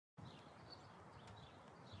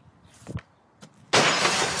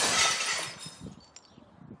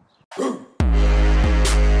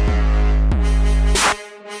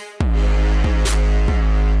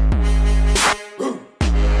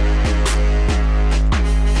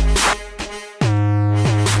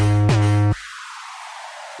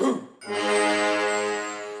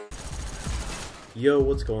Yo,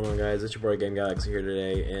 what's going on, guys? It's your boy Game Galaxy here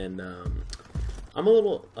today, and I'm a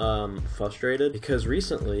little frustrated because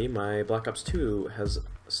recently my Black Ops 2 has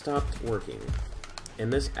stopped working,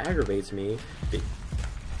 and this aggravates me.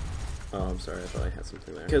 Oh, I'm sorry, I thought I had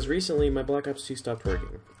something there. Because recently my Black Ops 2 stopped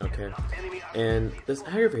working, okay? And this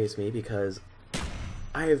aggravates me because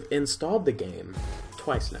I have installed the game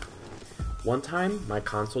twice now. One time, my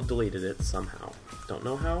console deleted it somehow. Don't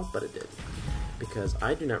know how, but it did. Because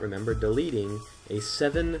I do not remember deleting a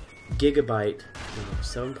 7.6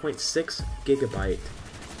 gigabyte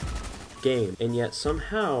game. And yet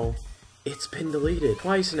somehow, it's been deleted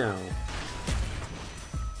twice now.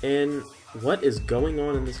 And what is going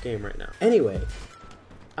on in this game right now? Anyway,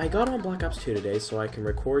 I got on Black Ops 2 today so I can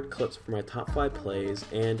record clips for my top 5 plays,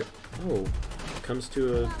 and oh, comes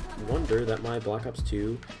to a wonder that my Black Ops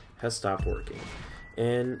 2 has stopped working.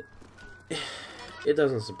 And it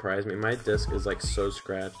doesn't surprise me. My disc is like so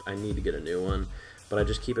scratched, I need to get a new one, but I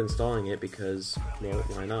just keep installing it because, well,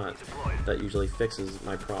 why not? That usually fixes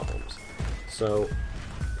my problems. So,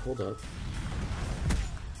 hold up.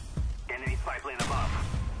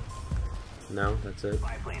 No, that's it.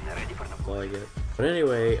 That's all I get. But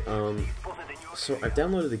anyway, so I've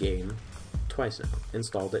downloaded the game twice now,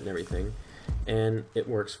 installed it and everything, and it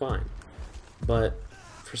works fine. But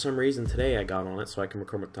for some reason today I got on it so I can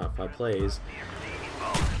record my top 5 plays,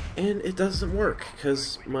 and it doesn't work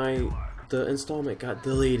because the installment got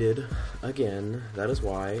deleted again. That is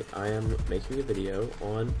why I am making a video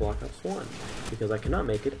on Black Ops 1, because I cannot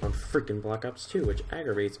make it on freaking Black Ops 2, which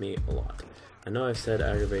aggravates me a lot. I know I've said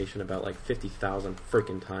aggravation about like 50,000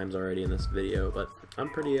 freaking times already in this video, but I'm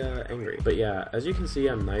pretty angry. But yeah, as you can see,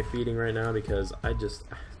 I'm knife feeding right now because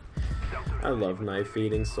I love knife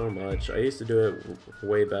feeding so much. I used to do it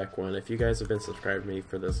way back when. If you guys have been subscribed to me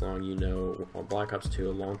for this long, you know on Black Ops 2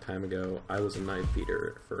 a long time ago, I was a knife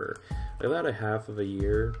feeder for about a half of a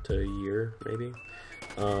year to a year, maybe.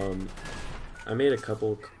 I made a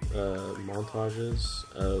couple montages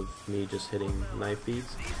of me just hitting knife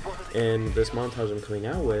feeds, and this montage I'm coming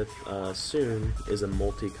out with soon is a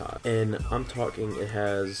multi-COD, and I'm talking, it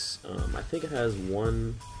has, I think it has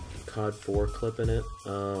one COD 4 clip in it,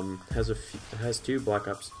 it has two Black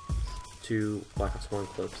Ops 1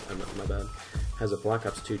 clips, my bad, has a Black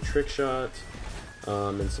Ops 2 trick shot,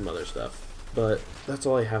 and some other stuff, but that's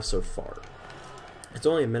all I have so far. It's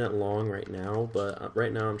only a minute long right now, but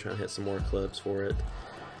right now I'm trying to hit some more clips for it.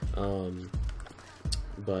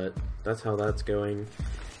 But that's how that's going.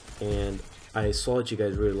 And I saw that you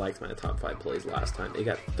guys really liked my top 5 plays last time. It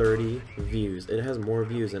got 30 views. It has more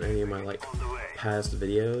views than any of my past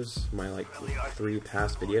videos, my 3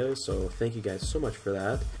 past videos. So thank you guys so much for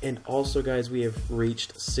that. And also, guys, we have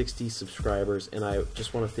reached 60 subscribers, and I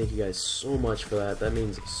just want to thank you guys so much for that. That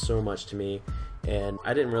means so much to me. And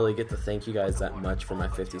I didn't really get to thank you guys that much for my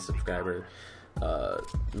 50 subscriber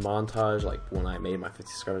montage, like when I made my 50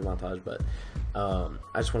 subscribers montage, but I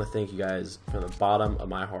just want to thank you guys from the bottom of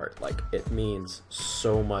my heart. Like, it means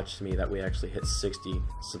so much to me that we actually hit 60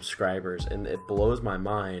 subscribers, and it blows my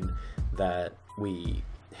mind that we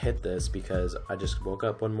hit this, because I just woke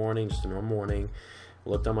up one morning, just a normal morning,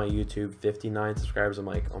 looked on my YouTube, 59 subscribers. I'm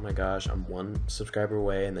like, oh my gosh, I'm 1 subscriber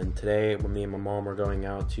away. And then today, when me and my mom were going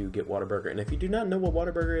out to get Whataburger, and if you do not know what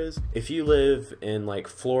Whataburger is, if you live in like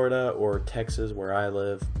Florida or Texas where I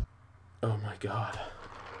live, oh my god,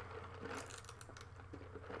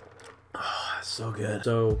 oh, that's so good.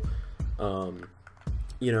 So,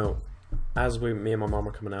 you know, as me and my mom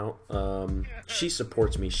are coming out, she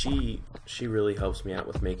supports me. She really helps me out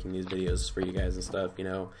with making these videos for you guys and stuff, you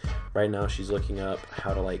know. Right now she's looking up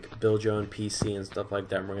how to build your own PC and stuff like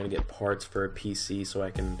that, and we're gonna get parts for a PC so I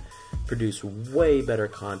can produce way better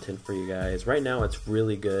content for you guys. Right now it's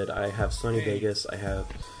really good. I have Sony Vegas, I have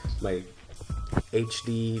my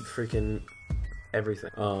HD freaking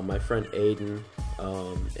everything. My friend Aiden,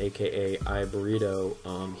 aka iBurrito,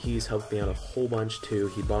 he's helped me out a whole bunch too.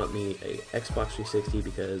 He bought me a Xbox 360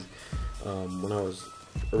 because when I was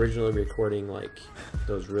originally recording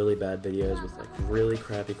those really bad videos with really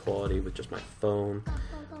crappy quality with just my phone,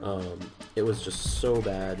 it was just so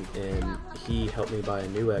bad, and he helped me buy a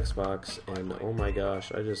new Xbox, and oh my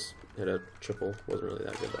gosh, I just hit a triple. Wasn't really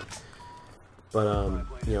that good though, but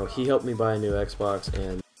you know, he helped me buy a new Xbox,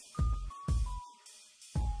 and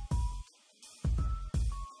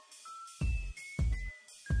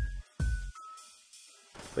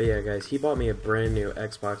but yeah, guys, he bought me a brand new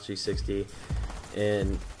Xbox 360,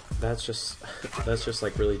 and that's just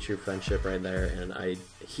really true friendship right there. And I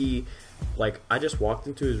just walked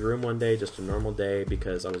into his room one day, just a normal day,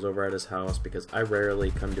 because I was over at his house, because I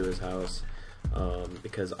rarely come to his house,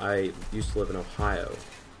 because I used to live in Ohio,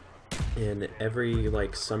 And every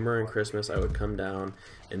like summer and Christmas I would come down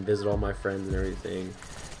and visit all my friends and everything,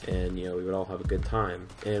 and you know, we would all have a good time.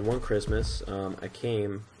 And one Christmas I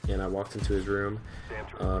came and I walked into his room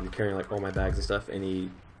carrying like all my bags and stuff, and he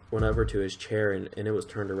went over to his chair, and it was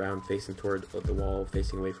turned around facing toward the wall,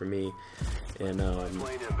 facing away from me, and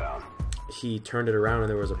he turned it around and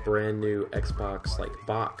there was a brand new Xbox like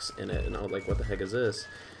box in it, and I was like, what the heck is this?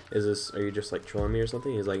 Are you just like trolling me or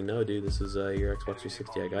something? He's like, no dude, this is your Xbox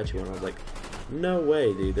 360, I got you one. I was like, no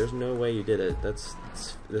way dude, there's no way you did it, this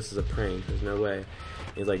is a prank, there's no way.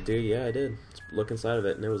 He's like, dude, yeah I did. Look inside of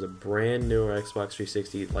it, and it was a brand new Xbox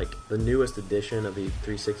 360, like the newest edition of the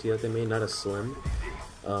 360 that they made, not a slim.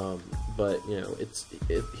 But you know,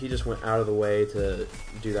 he just went out of the way to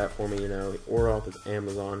do that for me, you know, order off his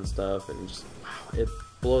Amazon and stuff, and just, wow, it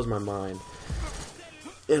blows my mind.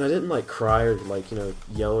 And I didn't like cry or like, you know,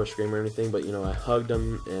 yell or scream or anything, but you know, I hugged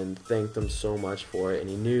him and thanked him so much for it, and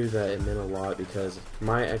he knew that it meant a lot because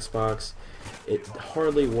my Xbox, it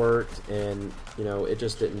hardly worked, and you know, it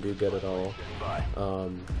just didn't do good at all.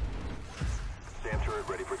 SAM turret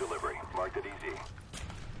ready for delivery. Marked it easy.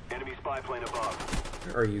 Enemy spy plane above.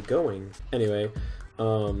 Where are you going? Anyway,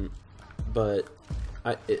 but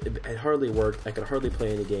it hardly worked. I could hardly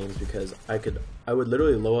play any games because I would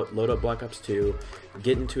literally load up Black Ops 2,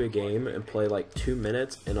 get into a game and play like 2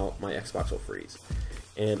 minutes, and my Xbox will freeze.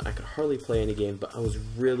 And I could hardly play any game, but I was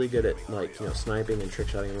really good at like, you know, sniping and trick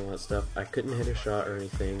shotting and all that stuff. I couldn't hit a shot or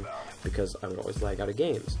anything because I would always lag out of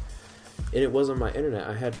games. And it wasn't my internet.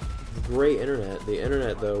 I had great internet. The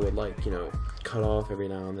internet though would like, you know, cut off every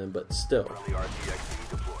now and then, but still,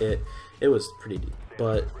 it was pretty deep.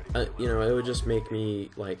 But you know, it would just make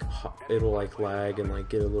me like, it'll like lag and like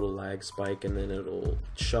get a little lag spike, and then it'll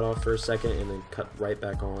shut off for a second and then cut right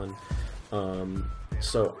back on.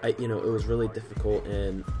 So you know, it was really difficult,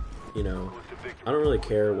 and you know, I don't really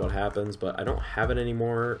care what happens, but I don't have it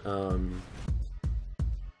anymore.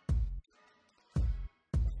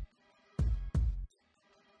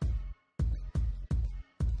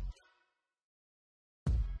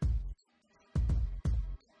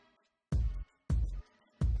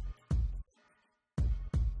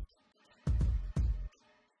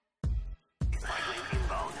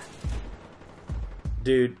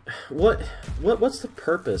 Dude, what's the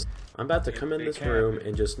purpose? I'm about to come in this room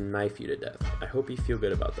and just knife you to death. I hope you feel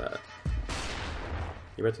good about that.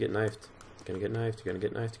 You're about to get knifed. You're gonna get knifed, you're gonna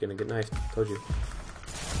get knifed, you're gonna get knifed. Told you.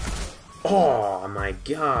 Oh my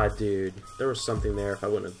god, dude. There was something there if I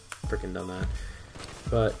wouldn't have freaking done that.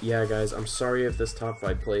 But yeah, guys, I'm sorry if this top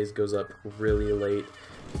 5 plays goes up really late,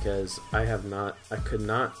 because I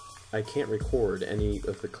can't record any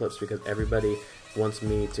of the clips because everybody wants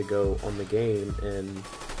me to go on the game and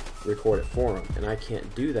record it for them, and I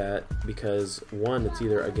can't do that because, one, it's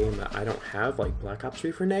either a game that I don't have, like Black Ops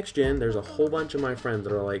 3 for next gen. There's a whole bunch of my friends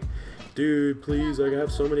that are like, dude, please, I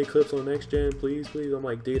have so many clips on next gen, please. I'm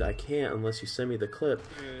like, dude, I can't unless you send me the clip.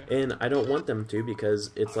 And I don't want them to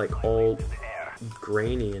because it's like all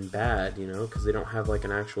grainy and bad, you know, because they don't have like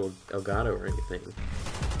an actual Elgato or anything.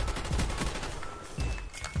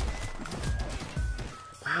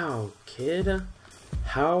 Wow, kid,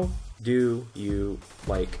 how do you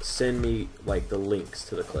like send me like the links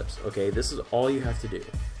to the clips? Okay, this is all you have to do.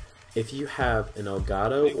 If you have an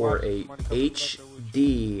Elgato or a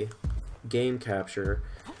HD game capture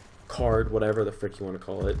card, whatever the frick you want to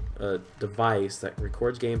call it, a device that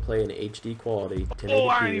records gameplay in HD quality,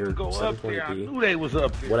 1080p or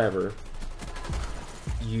 720p, whatever,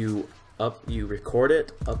 you record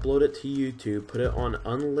it, upload it to YouTube, put it on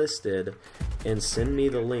unlisted, and send me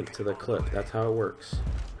the link to the clip. That's how it works.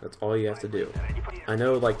 That's all you have to do. I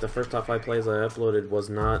know like the first top 5 plays I uploaded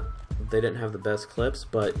they didn't have the best clips,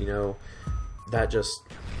 but you know, that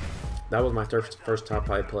was my first top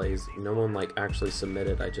 5 plays. No one like actually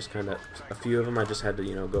submitted. I just kind of, a few of them I just had to,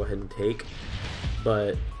 you know, go ahead and take.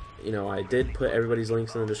 But you know, I did put everybody's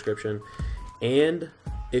links in the description, and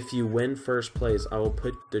if you win first place, I will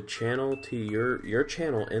put the channel to your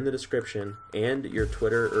channel in the description, and your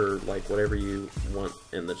Twitter or like whatever you want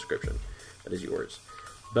in the description. That is yours.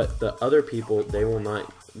 But the other people, they will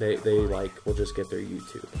not. They like will just get their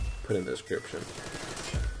YouTube put in the description.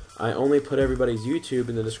 I only put everybody's YouTube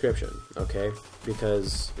in the description, okay?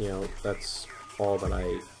 Because you know, that's all that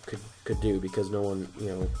I could do, because no one, you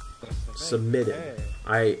know, submitted.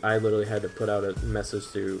 I literally had to put out a message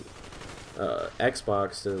through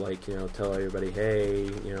Xbox to like, you know, tell everybody, hey,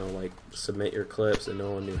 you know, like submit your clips, and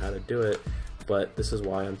no one knew how to do it. But this is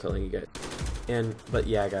why I'm telling you guys. But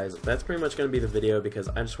yeah, guys, that's pretty much gonna be the video, because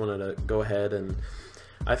I just wanted to go ahead and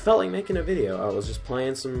I felt like making a video. I was just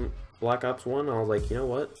playing some Black Ops 1, and I was like, you know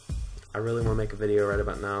what, I really want to make a video right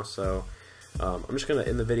about now, so I'm just going to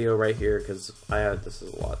end the video right here because this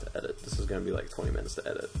is a lot to edit. This is going to be like 20 minutes to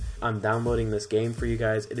edit. I'm downloading this game for you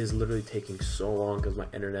guys. It is literally taking so long because my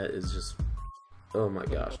internet is just, oh my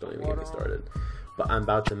gosh, don't even get me started. But I'm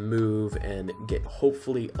about to move and get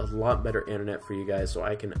hopefully a lot better internet for you guys so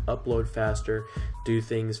I can upload faster, do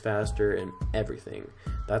things faster, and everything.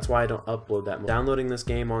 That's why I don't upload that much. Downloading this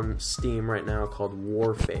game on Steam right now called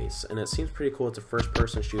Warface, and it seems pretty cool. It's a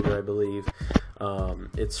first-person shooter, I believe.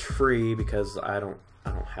 It's free because I don't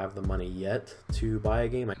have the money yet to buy a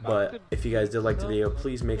game. But if you guys did like the video,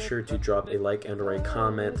 please make sure to drop a like and or a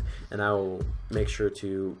comment, and I will make sure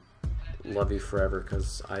to love you forever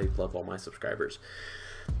because I love all my subscribers.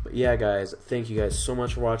 But yeah, guys, thank you guys so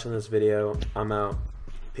much for watching this video. I'm out.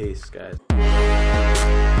 Peace, guys.